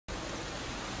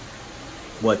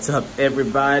What's up,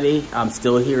 everybody? I'm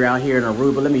still here out here in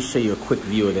Aruba. Let me show you a quick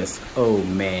view of this. Oh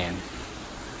man,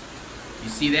 you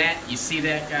see that? You see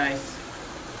that, guys?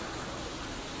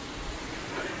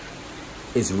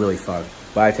 It's really fun.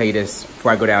 But I tell you this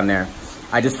before I go down there,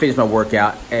 I just finished my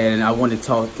workout and I want to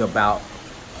talk about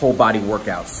whole body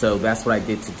workouts. So that's what I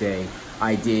did today.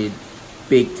 I did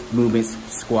big movements,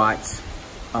 squats,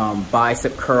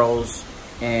 bicep curls,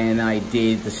 and I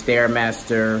did the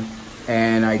Stairmaster,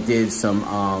 and I did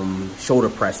some shoulder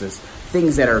presses,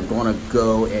 things that are gonna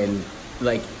go, and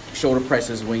like shoulder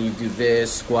presses, when you do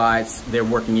this, squats, they're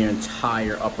working your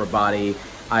entire upper body.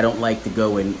 I don't like to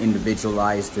go and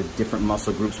individualize the different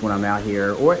muscle groups when I'm out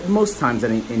here, or most times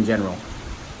in general.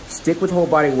 Stick with whole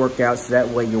body workouts, so that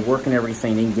way you're working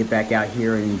everything, then you can get back out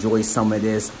here and enjoy some of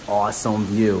this awesome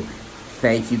view.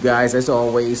 Thank you guys, as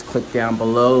always. Click down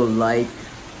below, like,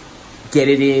 get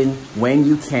it in when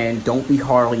you can. Don't be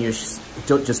hard on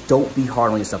just don't be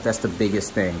hard on yourself. That's the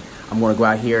biggest thing. I'm gonna go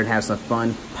out here and have some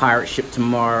fun. Pirate ship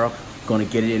tomorrow. Gonna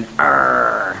get it in.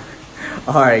 Arr!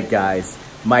 All right, guys.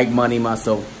 Mike Money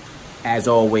Muscle, as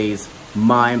always,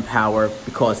 mind power,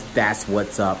 because that's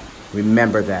what's up.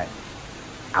 Remember that.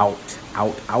 Out,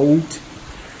 out, out.